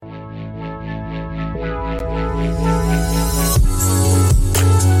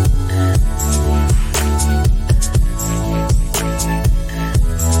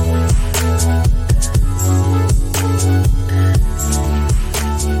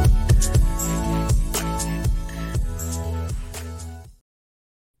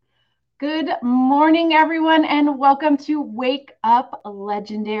morning, everyone, and welcome to Wake Up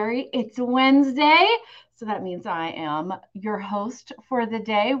Legendary. It's Wednesday, so that means I am your host for the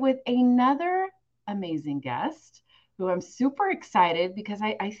day with another amazing guest who I'm super excited because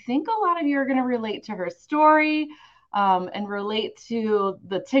I think a lot of you are going to relate to her story and relate to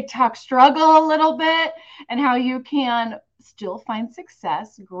the TikTok struggle a little bit and how you can still find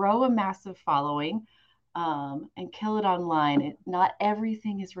success, grow a massive following and kill it online. Not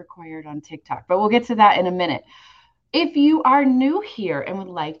everything is required on TikTok, but we'll get to that in a minute. If you are new here and would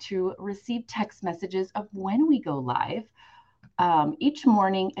like to receive text messages of when we go live, each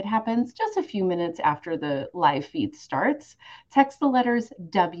morning, it happens just a few minutes after the live feed starts. Text the letters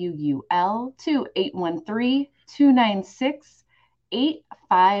WUL to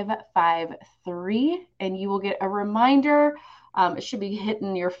 813-296-8553, and you will get a reminder. It should be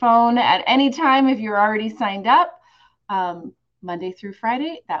hitting your phone at any time if you're already signed up, Monday through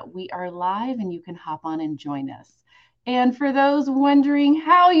Friday, that we are live and you can hop on and join us. And for those wondering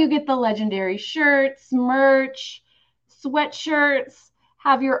how you get the legendary shirts, merch, sweatshirts,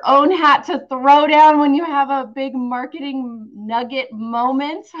 have your own hat to throw down when you have a big marketing nugget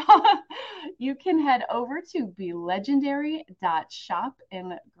moment, you can head over to belegendary.shop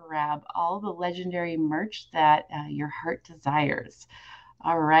and grab all the legendary merch that your heart desires.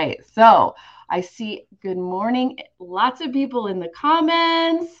 All right, so I see good morning. Lots of people in the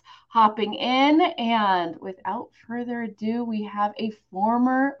comments hopping in. And without further ado, we have a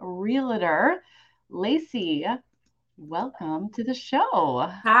former realtor, Lacey. Welcome to the show.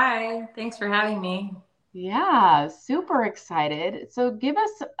 Hi, thanks for having me. Yeah, super excited. So give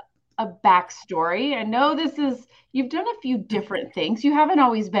us a backstory. I know you've done a few different things. You haven't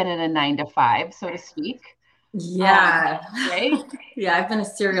always been in a 9 to 5, so to speak. Yeah. Right? Yeah, I've been a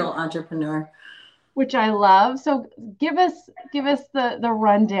serial entrepreneur. Which I love. So give us the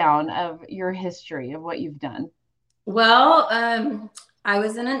rundown of your history of what you've done. Well, I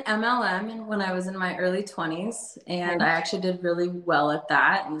was in an MLM when I was in my early 20s, and I actually did really well at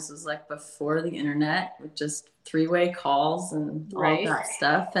that. And this was like before the internet with just three-way calls and all of that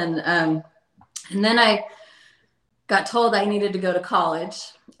stuff. And then I got told I needed to go to college.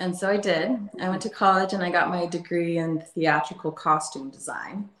 And so I did. I went to college and I got my degree in theatrical costume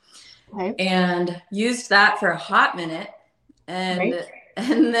design. And used that for a hot minute. And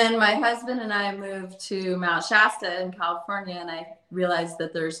then my husband and I moved to Mount Shasta in California, and I realized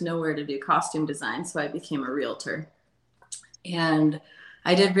that there's nowhere to do costume design. So I became a realtor. And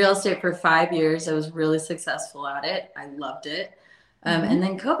I did real estate for 5 years. I was really successful at it. I loved it. And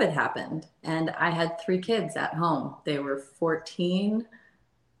then COVID happened, and I had 3 kids at home. They were 14,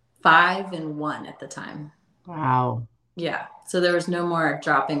 5, and 1 at the time. Wow. Yeah. So there was no more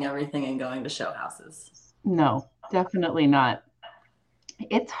dropping everything and going to show houses. No, definitely not.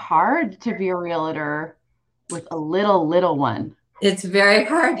 It's hard to be a realtor with a little one. It's very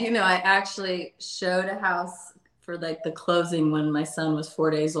hard. I actually showed a house for like the closing when my son was 4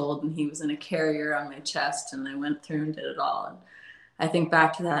 days old and he was in a carrier on my chest, and I went through and did it all. And I think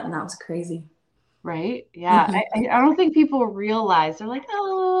back to that, and that was crazy. Right? Yeah. I don't think people realize. They're like,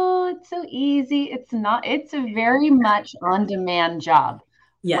 oh, it's so easy. It's not. It's a very much on-demand job.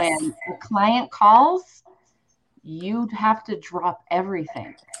 Yes. When a client calls, you'd have to drop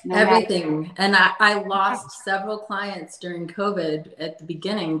everything. Everything. And I lost several clients during COVID at the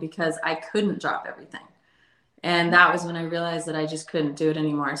beginning because I couldn't drop everything. And that was when I realized that I just couldn't do it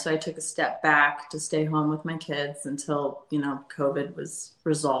anymore. So I took a step back to stay home with my kids until, COVID was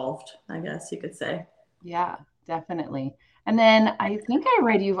resolved, I guess you could say. Yeah, definitely. And then I think I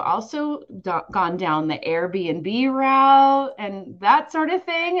read you've also gone down the Airbnb route and that sort of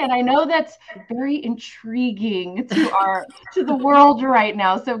thing. And I know that's very intriguing to the world right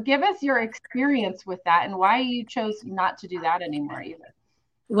now. So give us your experience with that and why you chose not to do that anymore either.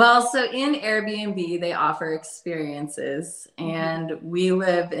 Well, so in Airbnb, they offer experiences, and we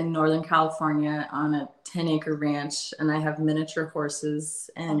live in Northern California on a 10-acre ranch, and I have miniature horses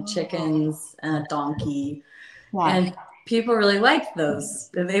and chickens and a donkey. Wow. And people really like those,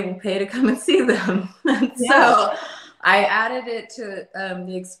 and they will pay to come and see them. So I added it to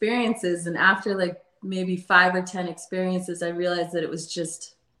the experiences, and after like maybe 5 or 10 experiences, I realized that it was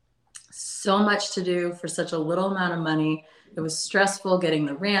just so much to do for such a little amount of money. It was stressful getting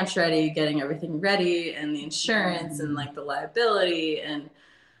the ranch ready, getting everything ready, and the insurance and like the liability. And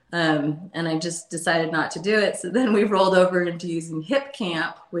I just decided not to do it. So then we rolled over into using Hip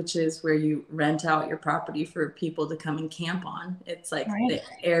Camp, which is where you rent out your property for people to come and camp on. It's like the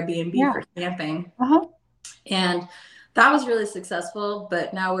Airbnb for camping. And that was really successful.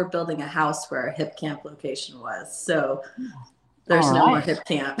 But now we're building a house where our Hip Camp location was. So there's no more Hip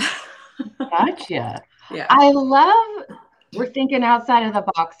Camp. Gotcha. Yeah, I love we're thinking outside of the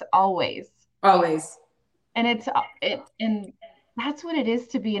box always. always. And and that's what it is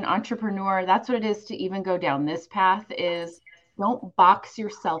to be an entrepreneur. That's what it is to even go down this path is don't box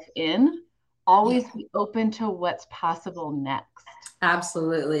yourself in. Yeah, Always be open to what's possible next.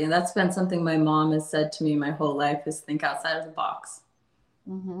 absolutely. And that's been something my mom has said to me my whole life is think outside of the box.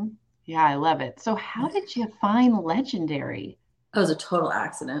 Hmm. Yeah, I love it. So how did you find Legendary? That was a total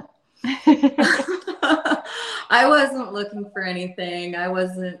accident. I wasn't looking for anything. I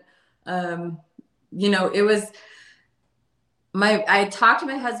wasn't, um, it was I talked to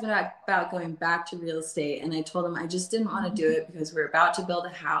my husband about going back to real estate, and I told him I just didn't want to do it because we're about to build a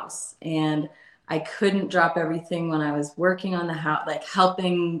house and I couldn't drop everything when I was working on the house, like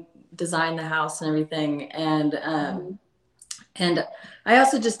helping design the house and everything. And I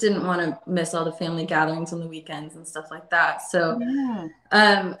also just didn't want to miss all the family gatherings on the weekends and stuff like that.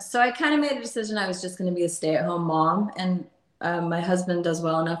 Yeah, So I kind of made a decision I was just going to be a stay-at-home mom, and my husband does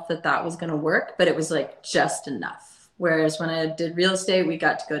well enough that that was going to work, but it was like just enough. Whereas when I did real estate, we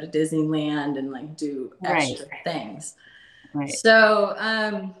got to go to Disneyland and like do right, extra things. right. So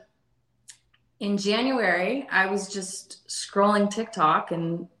in January, I was just scrolling TikTok,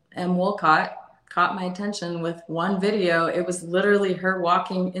 and Em Wolcott caught my attention with one video. It was literally her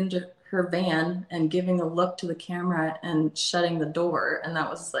walking into her van and giving a look to the camera and shutting the door. And that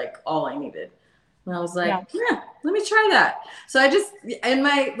was like all I needed. And I was Yeah. like, yeah, let me try that. So I just, in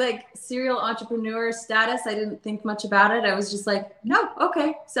my like serial entrepreneur status, I didn't think much about it. I was just like, no,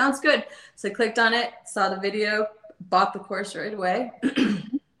 okay, sounds good. So I clicked on it, saw the video, bought the course right away.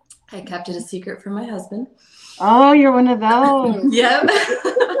 I kept it a secret from my husband. Oh, you're one of those. Yep.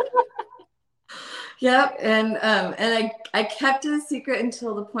 Yep. And I kept it a secret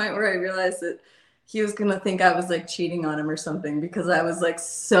until the point where I realized that he was gonna think I was like cheating on him or something because I was like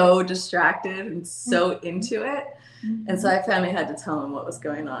so distracted and so into it. And so Mhm. I finally had to tell him what was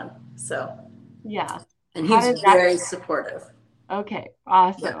going on. So, Yeah. and How he's did that? very supportive. Okay, Yeah.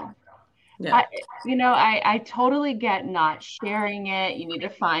 awesome. Yeah. I, I totally get not sharing it. You need to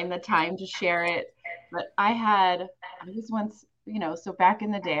find the time to share it. But I was once, so back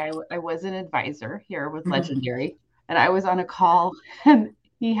in the day, I was an advisor here with Mm-hmm. Legendary, and I was on a call, and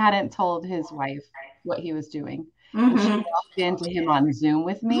he hadn't told his wife what he was doing. And she Mm-hmm. walked into him on Zoom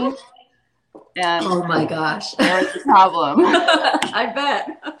with me, and Oh my gosh. there was a problem. I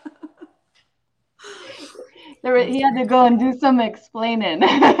bet. He had to go and do some explaining.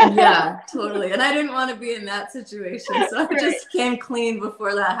 Yeah, totally. And I didn't want to be in that situation. So I Right. just came clean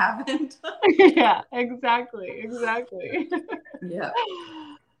before that happened. Yeah, exactly, exactly. Yeah.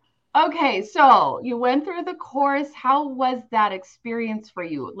 Okay, so you went through the course. How was that experience for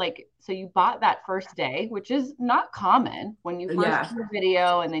you? Like, so you bought that first day, which is not common when you first Yeah. do a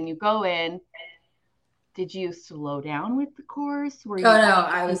video and then you go in. Did you slow down with the course? Were Oh you no,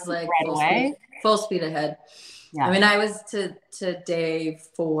 I was like right away? full speed ahead. I Yeah. mean, I was to day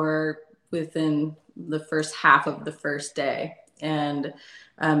 4 within the first half of the first day, and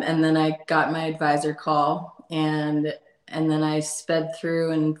then I got my advisor call, and then I sped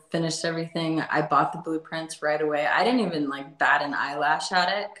through and finished everything. I bought the blueprints right away. I didn't even like bat an eyelash at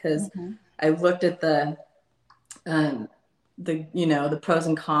it because Hmm. I looked at um, the pros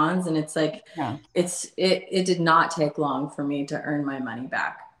and cons, and it's like Yeah. it did not take long for me to earn my money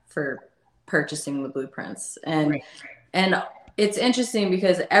back for purchasing the blueprints. and Right. and it's interesting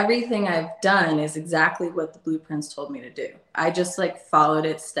because everything I've done is exactly what the blueprints told me to do. I just like followed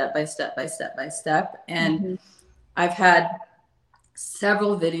it step by step by step by step, and Hmm. I've had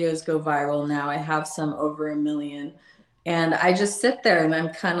several videos go viral now. I have some over 1 million. And I just sit there and I'm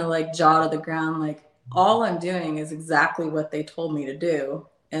kind of like jaw to the ground, like all I'm doing is exactly what they told me to do.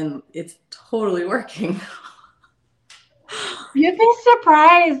 And it's totally working. You'd be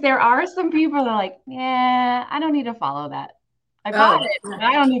surprised. There are some people that are like, yeah, I don't need to follow that. I got Oh, it, but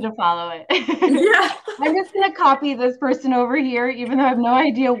I don't need to follow it. yeah. I'm just going to copy this person over here, even though I have no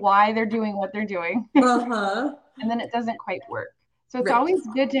idea why they're doing what they're doing. Uh-huh. And then it doesn't quite work. So it's Right. always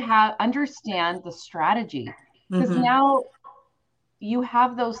good to understand the strategy because Mm-hmm. now you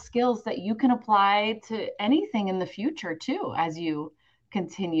have those skills that you can apply to anything in the future too as you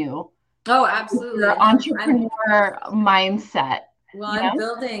continue Oh, with absolutely. your And I'm entrepreneur mindset, well, you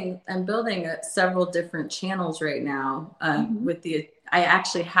know? I'm building several different channels right now. Mhm. I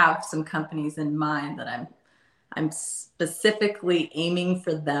actually have some companies in mind that I'm specifically aiming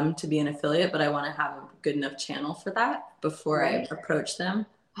for them to be an affiliate, but I want to have a good enough channel for that before I Right. approach them.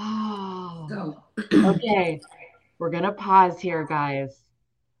 Oh, So, okay. We're going to pause here, guys.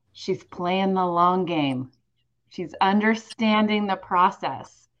 She's playing the long game. She's understanding the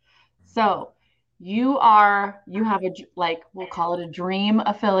process. So you have like, we'll call it a dream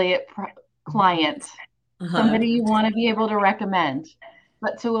affiliate client, Uh-huh. somebody you want to be able to recommend.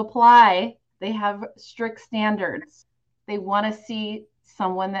 But to apply, they have strict standards. They want to see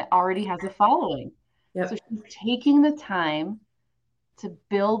someone that already has a following. So Yep. she's taking the time to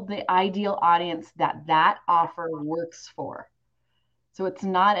build the ideal audience that that offer works for. So it's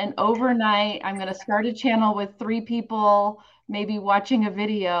not an overnight, I'm going to start a channel with 3 people, maybe watching a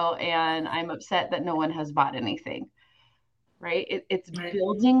video, and I'm upset that no one has bought anything, right? It's Right.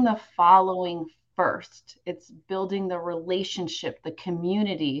 building the following first, it's building the relationship, the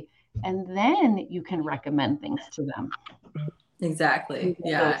community, and then you can recommend things to them. Exactly. So,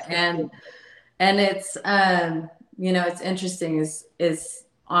 Yeah. And it's it's interesting is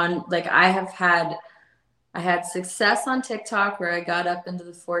on like I had success on TikTok where I got up into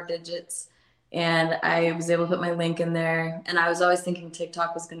the 4 digits and I was able to put my link in there. And I was always thinking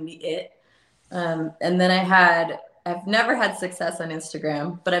TikTok was going to be it. And then I've never had success on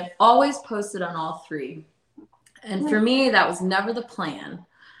Instagram, but I've always posted on all three. And for me, that was never the plan,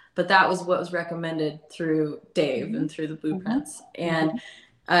 but that was what was recommended through Dave mm-hmm, and through the mm-hmm, blueprints. mm-hmm.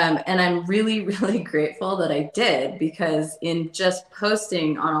 And I'm really, really grateful that I did because in just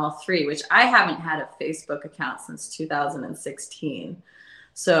posting on all three, which I haven't had a Facebook account since 2016.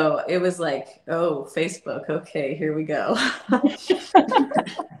 So it was like, oh, Facebook, okay, here we go.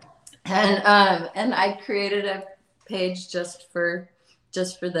 And I created a page just for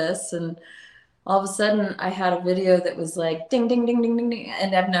this, and all of a sudden I had a video that was like ding ding ding ding ding ding,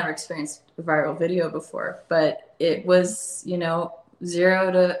 and I've never experienced a viral video before, but it was 0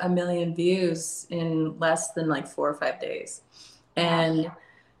 to 1 million views in less than like 4 or 5 days. Wow.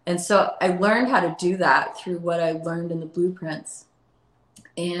 And so I learned how to do that through what I learned in the blueprints.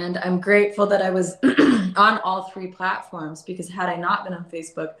 And I'm grateful that I was on all three platforms, because had I not been on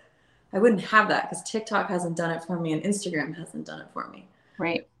Facebook, I wouldn't have that, because TikTok hasn't done it for me and Instagram hasn't done it for me.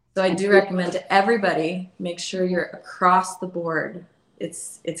 Right. So I And do recommend to everybody, make sure you're across the board.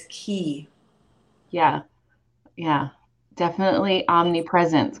 It's key. yeah, yeah, definitely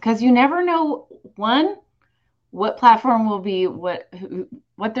omnipresence, because you never know, one, what platform will be, what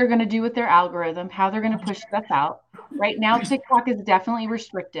they're going to do with their algorithm, how they're going to push stuff out. Right now, TikTok is definitely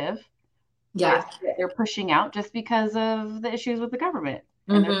restrictive with Yeah. what they're pushing out just because of the issues with the government.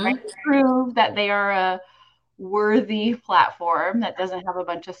 And they're trying Mm-hmm. to prove that they are a worthy platform that doesn't have a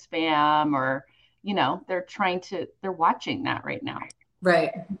bunch of spam, or, they're watching that right now.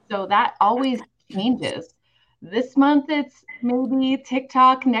 Right. So that always changes. This month it's maybe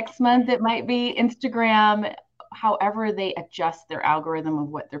TikTok, next month it might be Instagram, however they adjust their algorithm of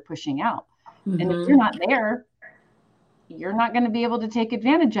what they're pushing out. And if you're Mm-hmm. not there, you're not going to be able to take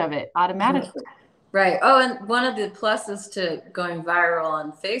advantage of it automatically. Right. Oh, and one of the pluses to going viral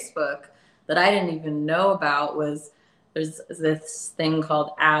on Facebook that I didn't even know about was there's this thing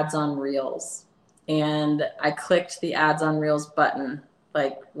called ads on reels. And I clicked the ads on reels button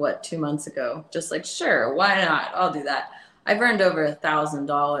like what, 2 months ago. Just like, sure, why not? I'll do that. I've earned over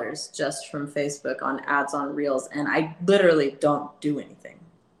 $1,000 just from Facebook on ads on reels, and I literally don't do anything.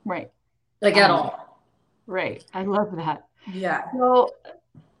 Right. Like I at know. all. Right. I love that. Yeah. So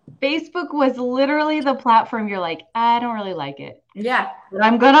Facebook was literally the platform you're like, I don't really like it, Yeah. but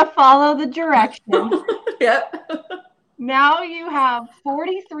I'm going to follow the directions. Yep. Now you have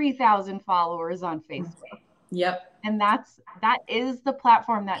 43,000 followers on Facebook. Yep. And that is the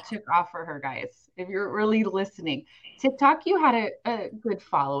platform that took off for her, guys. If you're really listening, TikTok, you had a good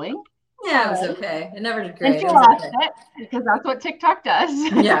following. Yeah, All it was right. okay. It never did And great. she It was lost okay. it because that's what TikTok does.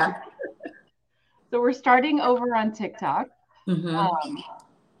 Yeah. So we're starting over on TikTok. Hmm. Um,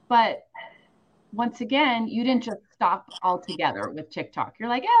 but once again, you didn't just stop altogether with TikTok. You're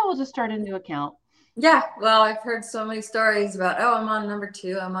like, yeah, we'll just start a new account. Yeah. Well, I've heard so many stories about, oh, I'm on number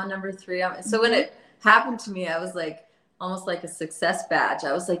two, I'm on number three. So when Mhm. it happened to me, I was like, almost like a success badge.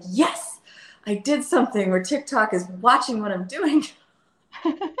 I was like, yes, I did something where TikTok is watching what I'm doing.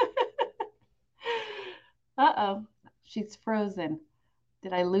 Uh-oh, she's frozen.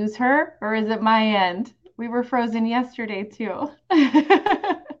 Did I lose her or is it my end? We were frozen yesterday too.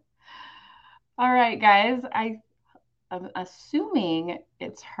 All right, guys. I'm assuming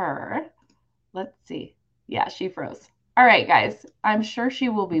it's her. Let's see. Yeah, she froze. All right, guys. I'm sure she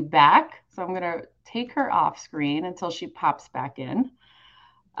will be back. So I'm going to take her off screen until she pops back in.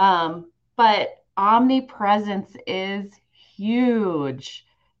 But omnipresence is huge,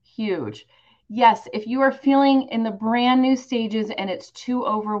 huge. Yes, if you are feeling in the brand new stages and it's too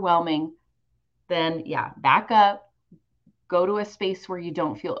overwhelming, then yeah, back up, go to a space where you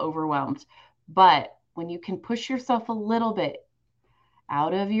don't feel overwhelmed. But when you can push yourself a little bit,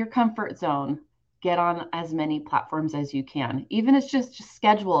 out of your comfort zone, get on as many platforms as you can, even if it's just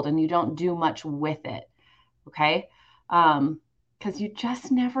scheduled and you don't do much with it. Okay. Because you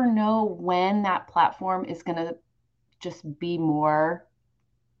just never know when that platform is going to just be more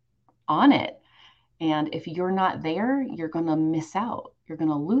on it. And if you're not there, you're going to miss out. You're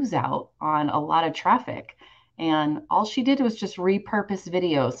going to lose out on a lot of traffic. And all she did was just repurpose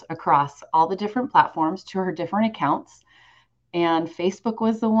videos across all the different platforms to her different accounts. And Facebook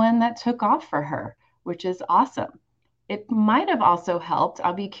was the one that took off for her, which is awesome. It might have also helped.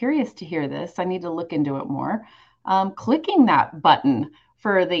 I'll be curious to hear this. I need to look into it more. Clicking that button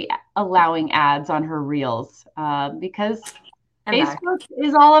for the allowing ads on her reels, because I'm back. Facebook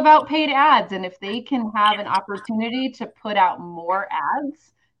is all about paid ads. And if they can have an opportunity to put out more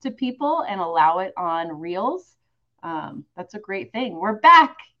ads to people and allow it on reels, that's a great thing. We're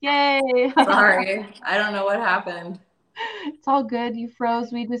back. Yay. Sorry, I don't know what happened. It's all good. You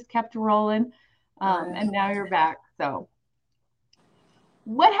froze. We just kept rolling. Uh, And now you're back. So,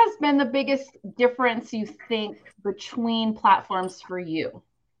 what has been the biggest difference you think between platforms for you?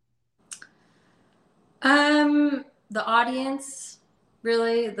 the audience,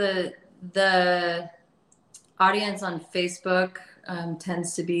 really, the audience on Facebook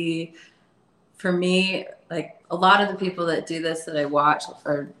tends to be, for me, like a lot of the people that do this that I watch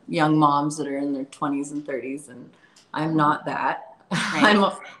are young moms that are in their 20s and 30s, and I'm not that. Right.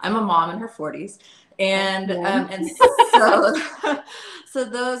 I'm a mom in her 40s, Same. and so so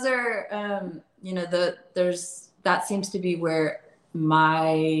those are there's that seems to be where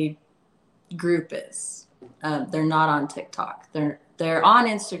my group is. They're not on TikTok. They're on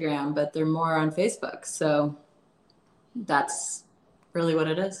Instagram, but they're more on Facebook. So that's really what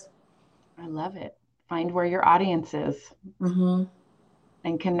it is. I love it. Find where your audience is Mm-hmm.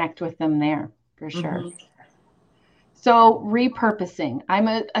 and connect with them there for sure. Mm-hmm. So, repurposing.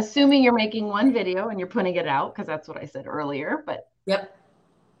 I'm assuming you're making one video and you're putting it out because that's what I said earlier. But Yep.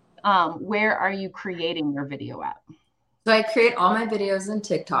 where are you creating your video at? So I create all my videos in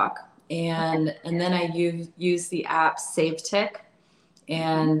TikTok, and then I use the app SaveTick, Mhm.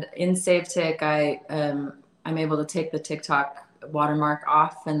 and in SaveTick I'm able to take the TikTok watermark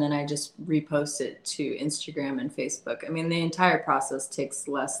off, and then I just repost it to Instagram and Facebook. I mean, the entire process takes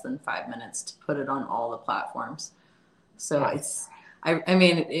less than 5 minutes to put it on all the platforms. So Yeah. I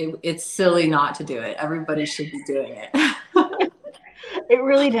mean, it's silly not to do it. Everybody should be doing it. It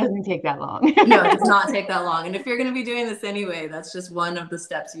really doesn't take that long. No, it does not take that long. And if you're going to be doing this anyway, that's just one of the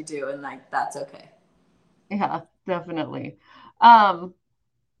steps you do, and like that's okay. Yeah, definitely. Um,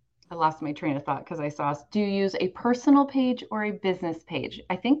 I lost my train of thought because I saw, do you use a personal page or a business page?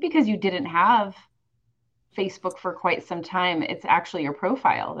 I think because you didn't have Facebook for quite some time, it's actually your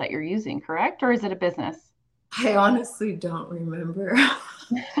profile that you're using, correct? Or is it a business? I honestly don't remember.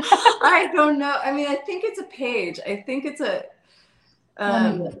 I don't know. I mean, I think it's a page. I think it's a Let me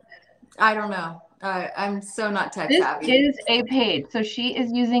um look. I don't know. I'm so not tech This savvy. is a page. So she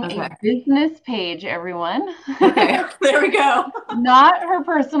is using a Okay. business page, everyone, Okay. There we go. not her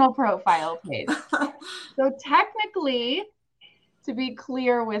personal profile page. So technically, to be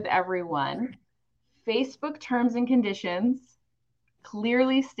clear with everyone, Facebook terms and conditions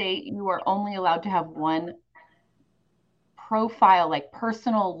clearly state you are only allowed to have one profile, like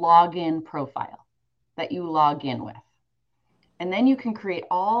personal login profile that you log in with. And then you can create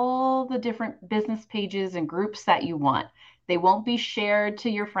all the different business pages and groups that you want. They won't be shared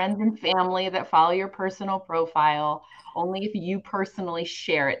to your friends and family that follow your personal profile, only if you personally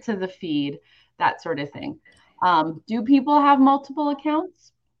share it to the feed, that sort of thing. Do people have multiple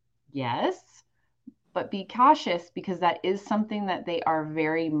accounts? Yes, but be cautious because that is something that they are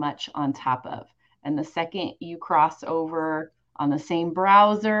very much on top of. And the second you cross over on the same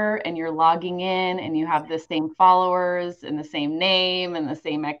browser and you're logging in and you have the same followers and the same name and the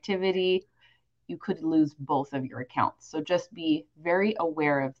same activity, you could lose both of your accounts. So just be very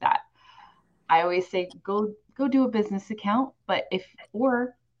aware of that. I always say go do a business account, but if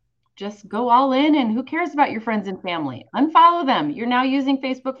or just go all in and who cares about your friends and family? Unfollow them. You're now using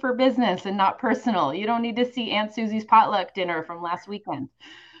Facebook for business and not personal. You don't need to see Aunt Susie's potluck dinner from last weekend.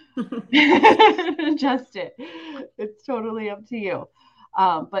 Adjust it. It's totally up to you.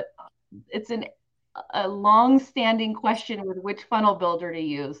 But it's a long-standing question with which funnel builder to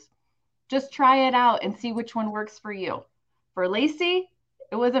use. Just try it out and see which one works for you. For Lacey,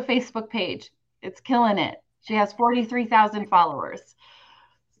 it was a Facebook page. It's killing it. She has 43,000 followers.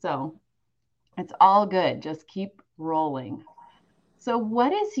 So it's all good. Just keep rolling. So,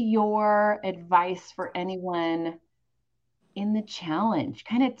 what is your advice for anyone in the challenge,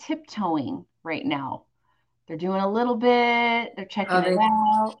 kind of tiptoeing right now? they're doing a little bit, they're Oh, checking it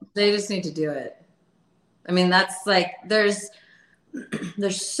out. they just need to do it. I mean, that's like there's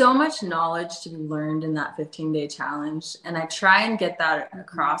so much knowledge to be learned in that 15-day challenge, and I try and get that Mhm.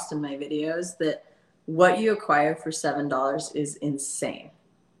 across in my videos that what you acquire for $7 is insane.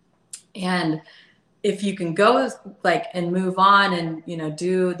 And if you can go like and move on and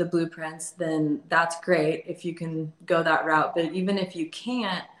do the blueprints, then that's great if you can go that route. But even if you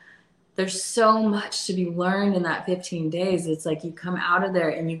can't, there's so much to be learned in that 15 days. It's like you come out of there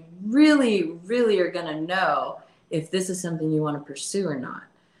and you really, really are going to know if this is something you want to pursue or not.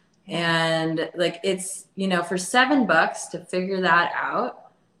 Yeah. And like it's, for $7 to figure that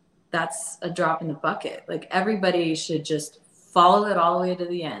out, that's a drop in the bucket. Like everybody should just follow it all the way to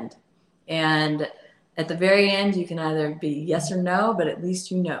the end. And at the very end, you can either be yes or no, but at least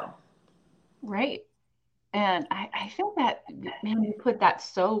you know. Right. And I think that, man, you put that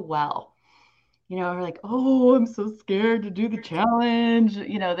so well. We're like, oh, I'm so scared to do the challenge.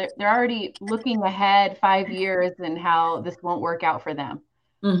 They're already looking ahead 5 years and how this won't work out for them.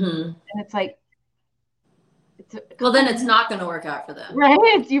 Mm-hmm. And it's like, it's a Well, then couple it's weeks, not going to work out for them.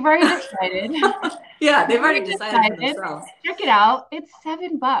 right? You've already decided. Yeah, You've they've already already decided for decided. themselves. Check it out. It's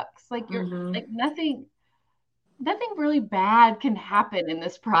 $7. Like you're Mm-hmm. like nothing really bad can happen in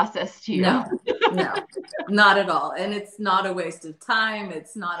this process to you. No, no, not at all. And it's not a waste of time.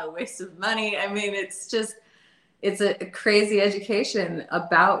 It's not a waste of money. I mean, it's a crazy education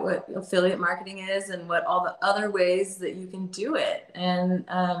about what affiliate marketing is and what all the other ways that you can do it. And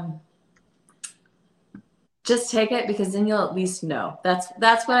just take it, because then you'll at least know. That's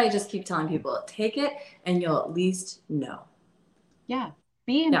what I just keep telling people. Take it and you'll at least know. Yeah.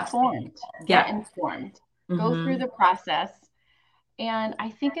 Be Yeah. informed. Get Yeah. informed. Go through Mm-hmm. the process. And I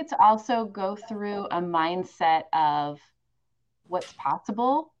think it's also go through a mindset of what's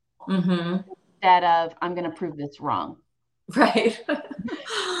possible Mm-hmm. instead of I'm going to prove this wrong. Right.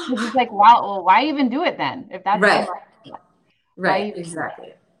 Because it's like, wow, well, why even do it then? If that's the Right. mindset, why Right. even do it?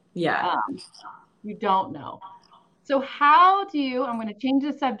 Exactly. Yeah. You don't know. So how do you, I'm going to change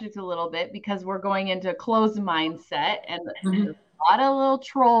the subject a little bit because we're going into closed mindset and Mm-hmm. there's a lot of little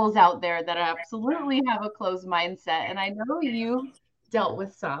trolls out there that absolutely have a closed mindset. And I know you dealt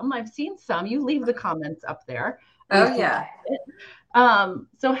with some. I've seen some. You leave the comments up there. I Oh see yeah. it.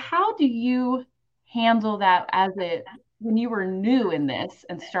 So how do you handle that when you were new in this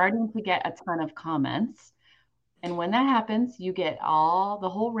and starting to get a ton of comments? And when that happens, you get the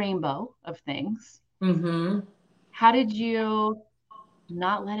whole rainbow of things. Mm-hmm. How did you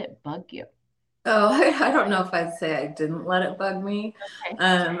not let it bug you? Oh, I don't know if I'd say I didn't let it bug me. Okay.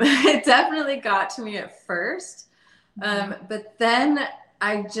 It definitely got to me at first. Mhm. But then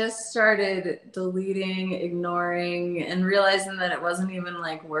I just started deleting, ignoring, and realizing that it wasn't even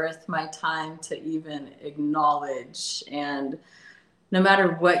like worth my time to even acknowledge. And no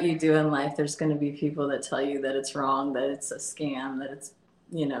matter what you do in life, there's going to be people that tell you that it's wrong, that it's a scam, that it's,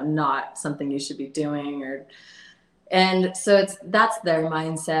 not something you should be doing, and so that's their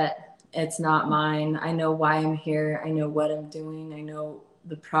mindset. It's not mine. I know why I'm here. I know what I'm doing. I know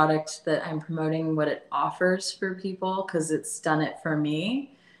the product that I'm promoting, what it offers for people, because it's done it for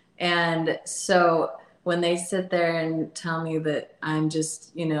me. And so when they sit there and tell me that I'm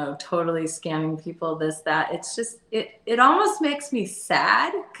just, totally scamming people, this, that, it's just, it almost makes me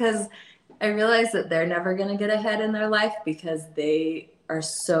sad, because I realize that they're never going to get ahead in their life because they are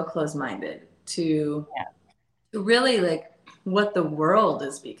so close minded to Yeah, really like what the world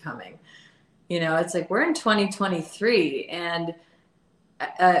is becoming. It's like we're in 2023, and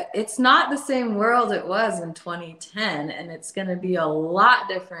it's not the same world it was in 2010, and it's going to be a lot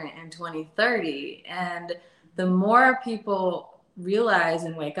different in 2030. And the more people realize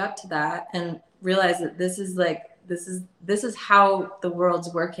and wake up to that and realize that this is how the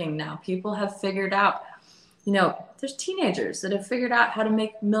world's working now. People have figured out, there's teenagers that have figured out how to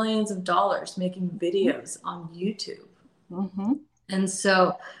make millions of dollars making videos on YouTube. hmm And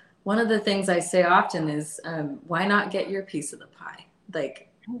so, one of the things I say often is, why not get your piece of the pie? Like,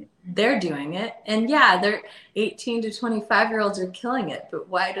 they're doing it. And yeah, they're 18 to 25-year-olds are killing it. But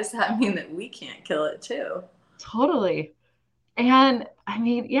why does that mean that we can't kill it too? totally. And I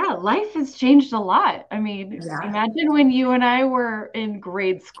mean, yeah, life has changed a lot. I mean, Yeah. imagine when you and I were in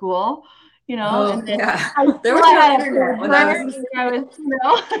grade school, and Oh, then yeah. high There school, was I no had a internet when I pager, was in and I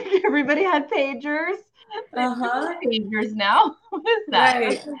was, everybody had pagers. They Uh don't huh. have pagers now. What is that? That's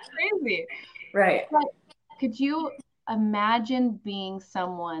Right. so crazy. Right. But could you imagine being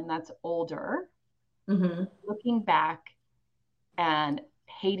someone that's older, Mm-hmm. looking back and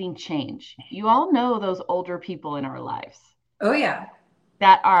hating change? You all know those older people in our lives. Oh, yeah.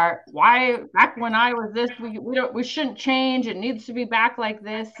 that are, why back when I was this, we shouldn't change. It needs to be back like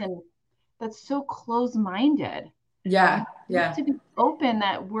this. And that's so close-minded. Yeah. You have Yeah. to be open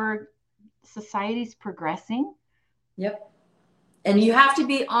that society's progressing. Yep. And you have to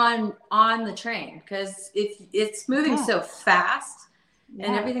be on the train, because if it's moving Yeah. so fast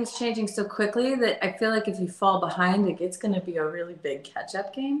and Yeah. everything's changing so quickly, that I feel like if you fall behind, it's going to be a really big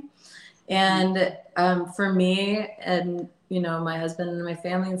catch-up game. And for me and, my husband and my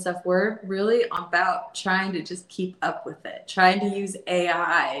family and stuff, we're really about trying to just keep up with it, trying to use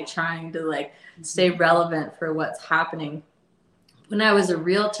AI, trying to like stay relevant for what's happening. When I was a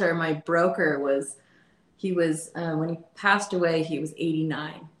realtor, my broker when he passed away, he was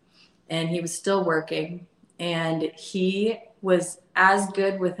 89, and he was still working, and he was as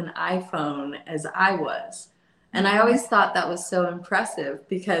good with an iPhone as I was. And I always thought that was so impressive,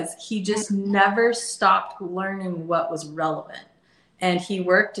 because he just never stopped learning what was relevant. And he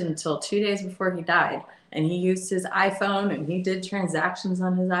worked until 2 days before he died. And he used his iPhone, and he did transactions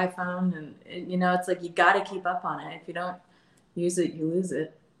on his iPhone. And, it's like, you got to keep up on it. If you don't use it, you lose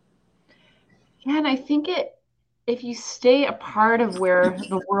it. Yeah, and I think if you stay a part of where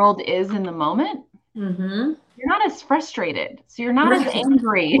the world is in the moment, Mm-hmm. you're not as frustrated. So you're not as Right.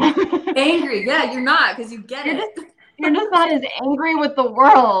 angry. Angry. Yeah, you're not, because you get You're just it. you're just not as angry with the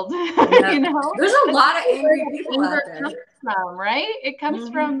world. Yeah. You know? There's a That's lot of where angry that people anger out there. comes from, right? It comes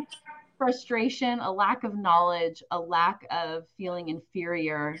Mm-hmm. from frustration, a lack of knowledge, a lack of feeling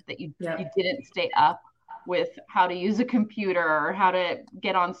inferior that you Yep. didn't stay up with how to use a computer or how to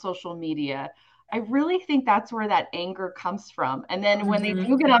get on social media. I really think that's where that anger comes from. And then when they Mm-hmm.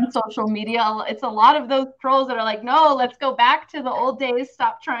 do get on social media, it's a lot of those trolls that are like, no, let's go back to the old days.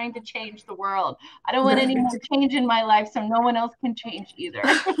 Stop trying to change the world. I don't want any Right. more change in my life, so no one else can change either.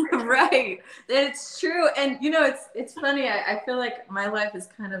 Right. It's true. And it's funny. I feel like my life is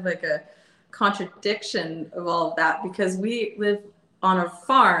kind of like a contradiction of all of that, because we live on a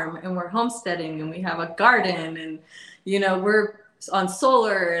farm, and we're homesteading, and we have a garden, and we're on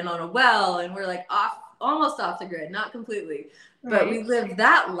solar and on a well, and we're like almost off the grid, not completely, but Right. we live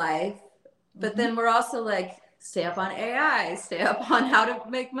that life. But Mm-hmm. then we're also like, stay up on AI, stay up on how to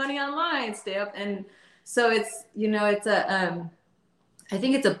make money online, stay up. And so it's I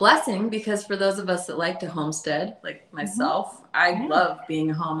think it's a blessing, because for those of us that like to homestead, like Mm-hmm. myself, I Yeah. love being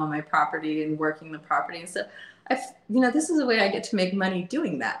home on my property and working the property and stuff. This is a way I get to make money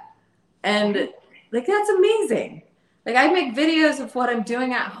doing that. And Right. like, that's amazing. Like, I make videos of what I'm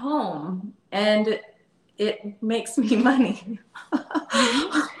doing at home, and it makes me money.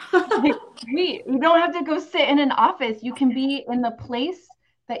 Mm-hmm. Like, sweet. You don't have to go sit in an office. You can be in the place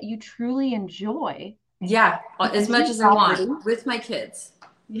that you truly enjoy Yeah, as with much your as I property. want with my kids.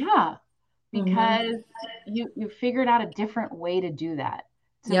 Yeah, Mm-hmm. because you figured out a different way to do that,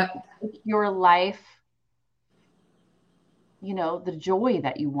 to Yep. make your life, the joy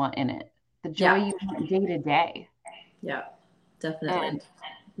that you want in it, the joy Yeah. you want day to day. Yeah. Definitely. And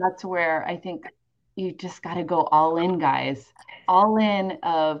that's where I think you just got to go all in, guys. All in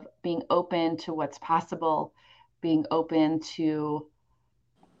of being open to what's possible, being open to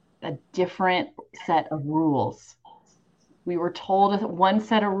a different set of rules. We were told one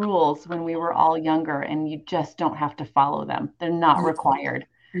set of rules when we were all younger, and you just don't have to follow them. They're not You, required.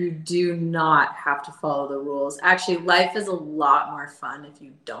 you do not have to follow the rules. Actually, life is a lot more fun if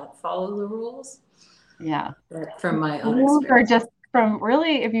you don't follow the rules. Yeah. From my own Rules are experience. just from,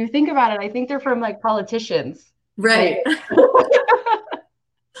 really, if you think about it, I think they're from like politicians, right? Right.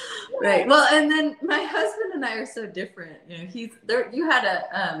 Right. Well, and then my husband and I are so different. He's there. You had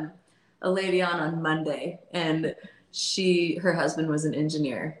a lady on Monday, and her husband was an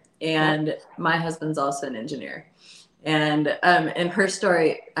engineer, Yep. and my husband's also an engineer. And her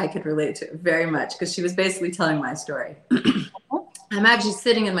story, I could relate to very much, because she was basically telling my story. I'm actually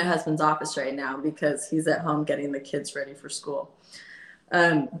sitting in my husband's office right now, because he's at home getting the kids ready for school.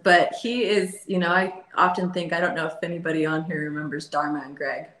 But he is, I often think, I don't know if anybody on here remembers Dharma and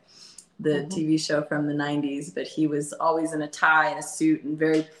Greg, the Mhm. TV show from the 90s, but he was always in a tie and a suit and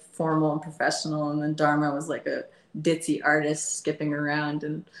very formal and professional. And then Dharma was like a ditzy artist skipping around.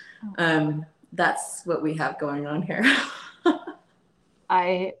 And that's what we have going on here.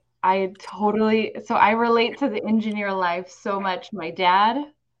 I I totally, so I relate to the engineer life so much. My dad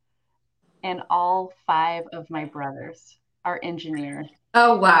and all five of my brothers are engineers.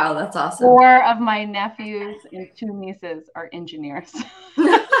 Oh, wow. That's awesome. Four of my nephews and two nieces are engineers.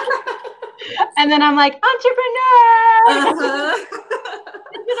 And then I'm like, entrepreneur, Uh-huh.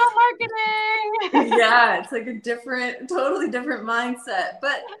 digital marketing. Yeah, it's like totally different mindset,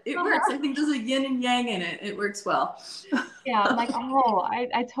 but it works. Uh-huh. I think there's a yin and yang in it. It works well. Yeah, I'm like, oh,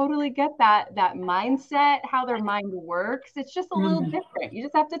 I totally get that mindset, how their mind works. It's just a little Mhm. different. You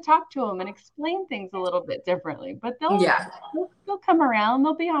just have to talk to them and explain things a little bit differently, but Yeah, they'll come around,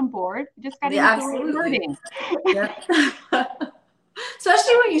 they'll be on board. You just got to yeah, use the right absolutely. wording, Yep.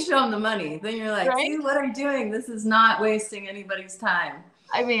 Especially when you show them the money, then you're like, right? see what I'm doing? This is not wasting anybody's time.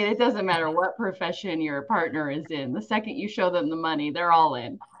 I mean, it doesn't matter what profession your partner is in. The second you show them the money, they're all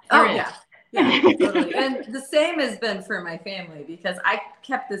in. They're Oh in. yeah, yeah, totally. And the same has been for my family because I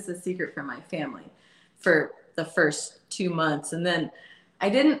kept this a secret from my family for the first 2 months, and then I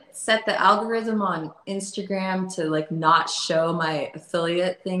didn't set the algorithm on Instagram to like not show my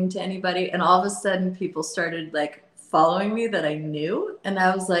affiliate thing to anybody, and all of a sudden people started like following me that I knew, and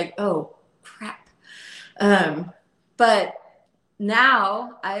I was like, oh crap. Um, but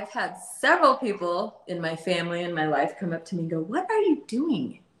now I've had several people in my family and my life come up to me and go, "What are you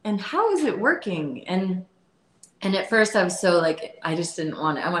doing? And how is it working?" And at first I was so like I just didn't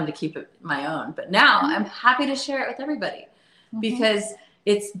want it. I wanted to keep it my own. But now I'm happy to share it with everybody Mhm. because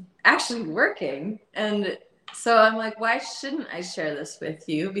it's actually working. And so I'm like, why shouldn't I share this with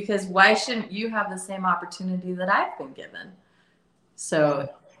you? Because why shouldn't you have the same opportunity that I've been given? Yeah. So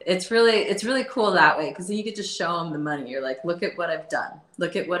it's really cool that way because then you get to show them the money. You're like, look at what I've done.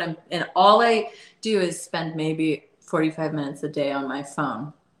 Look at what I'm, and all I do is spend maybe 45 minutes a day on my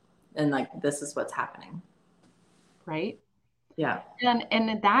phone, and like this is what's happening. Right. Yeah.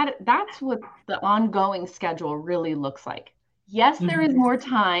 And that's what the ongoing schedule really looks like. Yes, there is Mhm. more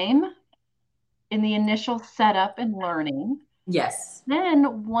time in the initial setup and learning. Yes.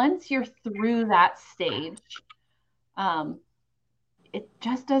 Then once you're through that stage, um, it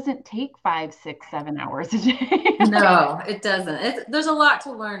just doesn't take 5, 6, 7 hours a day. No, it doesn't. There's a lot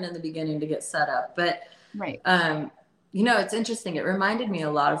to learn in the beginning to get set up, but Right. um, it's interesting. It reminded me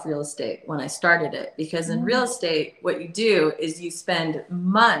a lot of real estate when I started it because in real Mm, estate, what you do is you spend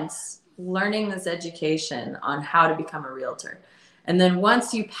months learning this education on how to become a realtor. And then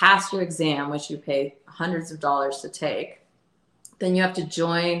once you pass your exam, which you pay hundreds of dollars to take, then you have to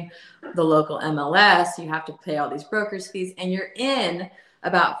join the local MLS. You have to pay all these brokers fees, and you're in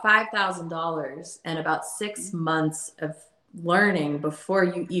about $5,000 and about 6 months of learning before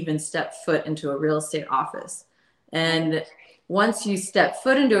you even step foot into a real estate office. right. And once you step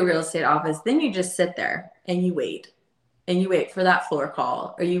foot into a real estate office, then you just sit there and you wait. And you wait for that floor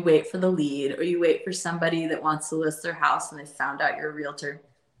call, or you wait for the lead, or you wait for somebody that wants to list their house and they found out you're a realtor.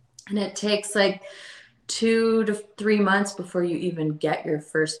 And it takes like 2 to 3 months before you even get your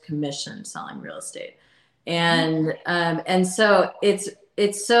first commission selling real estate. Right. And so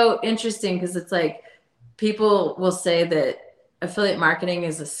it's so interesting because it's like people will say that affiliate marketing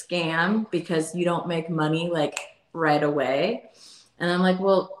is a scam because you don't make money like right away. And I'm like,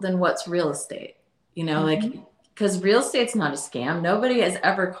 well, then what's real estate? Like, Mhm. because real estate's not a scam. Nobody has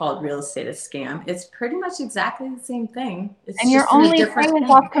ever called real estate a scam. It's pretty much exactly the same thing. It's And you're just in a only different paying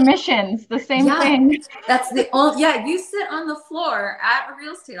thing. off commissions, the same Yeah, thing. that's the only, yeah, you sit on the floor at a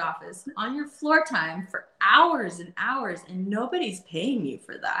real estate office on your floor time for hours and hours, and nobody's paying you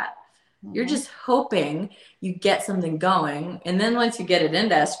for that. You're Mhm. just hoping you get something going. And then once you get it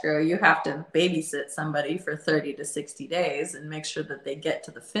into escrow, you have to babysit somebody for 30 to 60 days and make sure that they get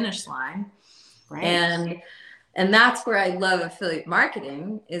to the finish line. Right. And that's where I love affiliate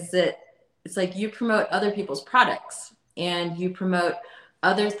marketing is that it's like you promote other people's products and you promote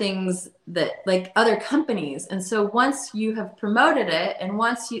other things that like other companies. And so once you have promoted it and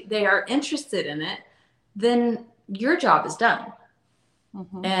they are interested in it, then your job is done.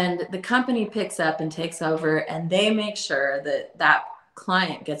 Mhm. And the company picks up and takes over and they make sure that that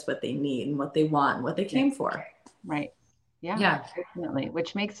client gets what they need and what they want and what they Yeah. came for. Right. Yeah, Yeah. definitely,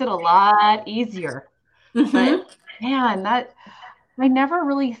 which makes it a lot easier. But Mm-hmm. man, that I never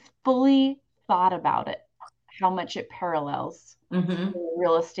really fully thought about it, how much it parallels Mm-hmm. being a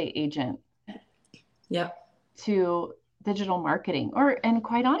real estate agent Yep. to digital marketing, or and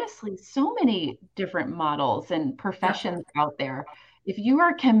quite honestly, so many different models and Yep. professions out there. If you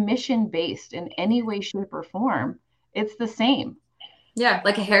are commission based in any way, shape, or form, it's the same. Yeah,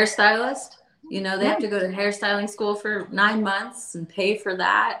 like a hairstylist. They Yeah. have to go to hairstyling school for 9 months and pay for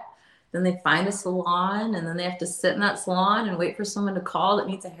that. Then they find a salon and then they have to sit in that salon and wait for someone to call that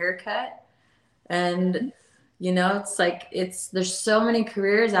needs a haircut. And it's like there's so many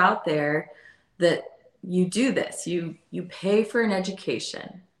careers out there that you do this. You pay for an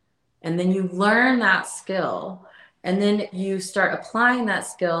education and then you learn that skill and then you start applying that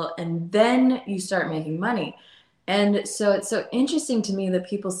skill and then you start making money. And so it's so interesting to me that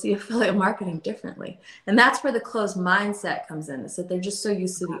people see affiliate marketing differently. And that's where the closed mindset comes in, is that they're just so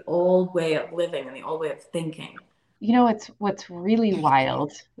used to the old way of living and the old way of thinking. it's what's really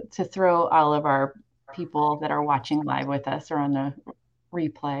wild to throw all of our people that are watching live with us or on the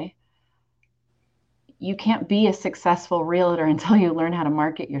replay. You can't be a successful realtor until you learn how to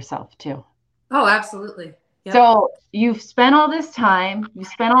market yourself too. Oh, absolutely. Yep. So you've spent all this time, you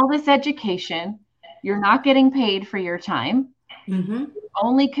spent all this education, you're not getting paid for your time, Mm-hmm.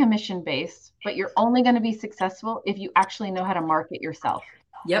 only commission based, but you're only going to be successful if you actually know how to market yourself.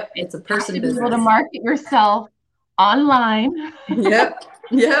 Yep. And It's a you have person to be able to business. market yourself online Yep.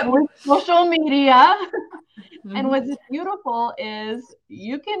 Yep. with social media. And Mm-hmm. what's beautiful is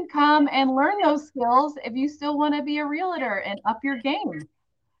you can come and learn those skills if you still want to be a realtor and up your game.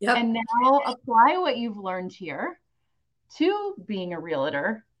 And Yep. now apply what you've learned here to being a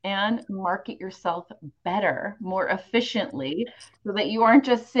realtor and market yourself better, more efficiently, so that you aren't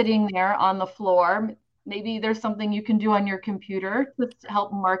just sitting there on the floor. Maybe there's something you can do on your computer to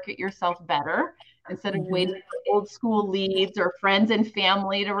help market yourself better instead of Mm-hmm. waiting for old school leads or friends and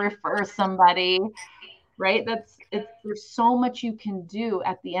family to refer somebody, right? There's so much you can do.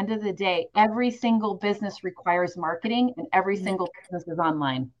 At the end of the day, every single business requires marketing and every Yep. single business is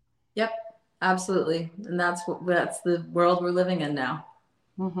online. Yep. Absolutely. And that's the world we're living in now.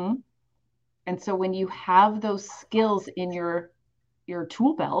 Mm-hmm. And so when you have those skills in your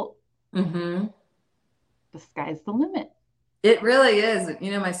tool belt, Mm-hmm. the sky's the limit. It really is.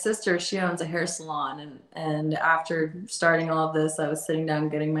 You know, my sister, she owns a hair salon, and after starting all of this, I was sitting down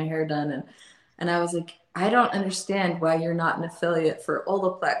getting my hair done, and I was like, I don't understand why you're not an affiliate for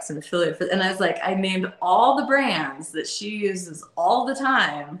Olaplex, an affiliate for, and I was like, I named all the brands that she uses all the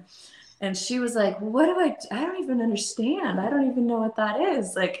time. And she was like, what do I don't even understand. I don't even know what that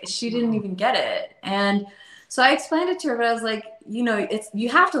is. Like, she didn't even get it. And so I explained it to her, but I was like, you know, it's, you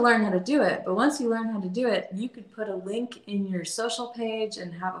have to learn how to do it. But once you learn how to do it, you could put a link in your social page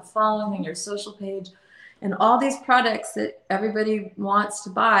and have a following in your social page, and all these products that everybody wants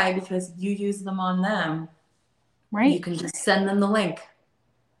to buy because you use them on them, you Right? can just send them the link.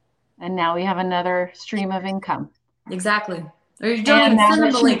 And now we have another stream of income. Exactly. Or you don't And even now send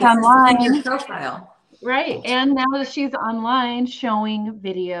them that the she's link, it's just in your online, profile. right? And now that she's online showing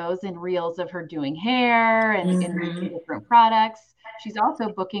videos and reels of her doing hair and Mm-hmm. using different products, she's also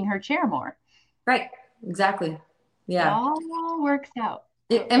booking her chair more. Right. Exactly. It Yeah. all works out.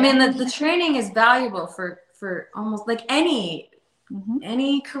 So I mean, every the training is valuable for almost like mhm.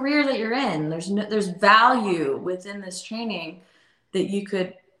 any career that you're in. There's value within this training that you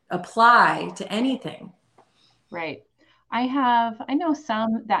could apply to anything. Right. I know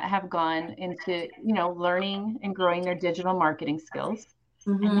some that have gone into, learning and growing their digital marketing skills,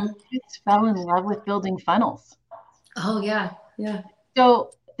 and Mm-hmm. they just fell in love with building funnels. Oh yeah, yeah.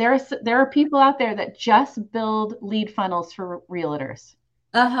 So there are people out there that just build lead funnels for realtors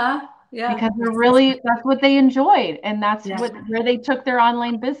Uh-huh. Yeah. because that's what they enjoyed, and that's Yeah. where they took their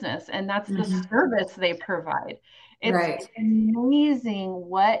online business, and that's the Mm-hmm. service they provide. It's Right. amazing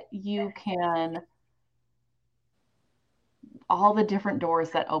what you can, all the different doors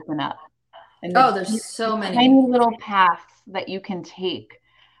that open up and Oh, there's the so many. tiny little paths that you can take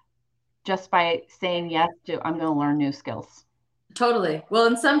just by saying yes to, I'm going to learn new skills. Totally. Well,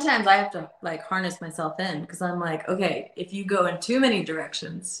 and sometimes I have to like harness myself in because I'm like, okay, if you go in too many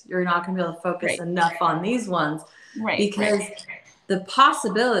directions, you're not going to be able to focus Right, enough on these ones right, right. because the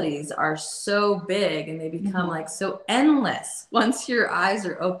possibilities are so big and they become Mhm. like so endless once your eyes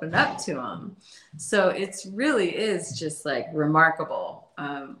are opened up to them. So it's really is just like remarkable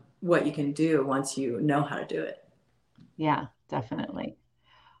what you can do once you know how to do it. Yeah, definitely.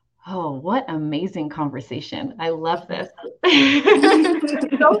 Oh, what amazing conversation. I love this.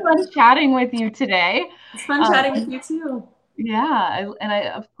 So fun chatting with you today. It's fun chatting with Um, you too. yeah,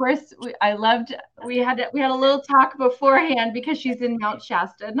 of course I loved we had a little talk beforehand because she's in Mount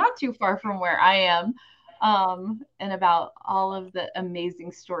Shasta, not too far from where I am, and about all of the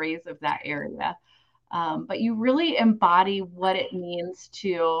amazing stories of that area. But you really embody what it means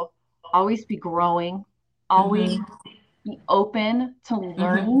to always be growing, always Mm-hmm. be open to Mm-hmm.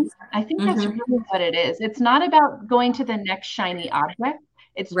 learning. I think that's Mm-hmm. really what it is. It's not about going to the next shiny object.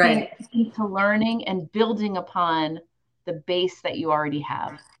 It's being Right. open to learning and building upon the base that you already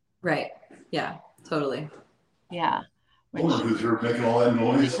have. Right. Yeah, totally. Yeah. Wonder Which who's here making all that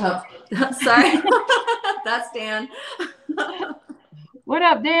noise. Oh, sorry. That's Dan. what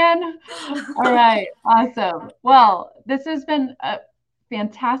up, Dan? All right, awesome. Well, this has been a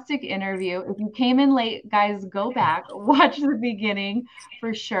fantastic interview. If you came in late, guys, go back, watch the beginning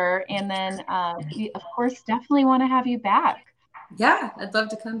for sure. And then we, of course, definitely want to have you back. Yeah, I'd love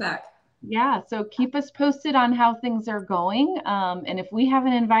to come back. Yeah, so keep us posted on how things are going. And if we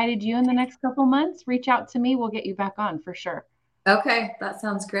haven't invited you in the next couple months, reach out to me. We'll get you back on for sure. Okay, that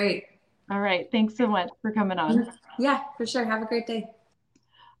sounds great. All right. Thanks so much for coming on. Yeah, for sure. Have a great day.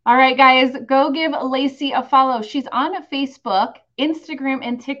 All right, guys, go give Lacey a follow. She's on Facebook, Instagram,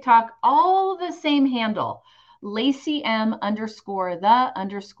 and TikTok, all the same handle, Lacey M underscore the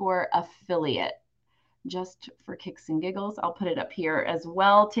underscore affiliate. Just for kicks and giggles, I'll put it up here as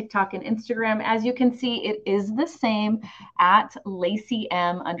well. TikTok and Instagram. As you can see, it is the same at Lacey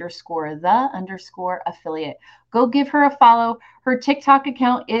M underscore the underscore affiliate. Go give her a follow. Her TikTok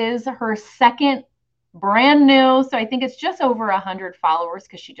account is her second brand new. So I think it's just over 100 followers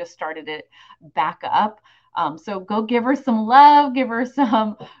because she just started it back up. So go give her some love, give her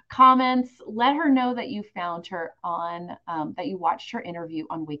some comments, let her know that you found her on, that you watched her interview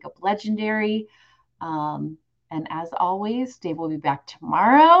on Wake Up Legendary. Um, and as always, Dave will be back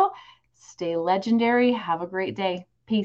tomorrow. Stay legendary. Have a great day.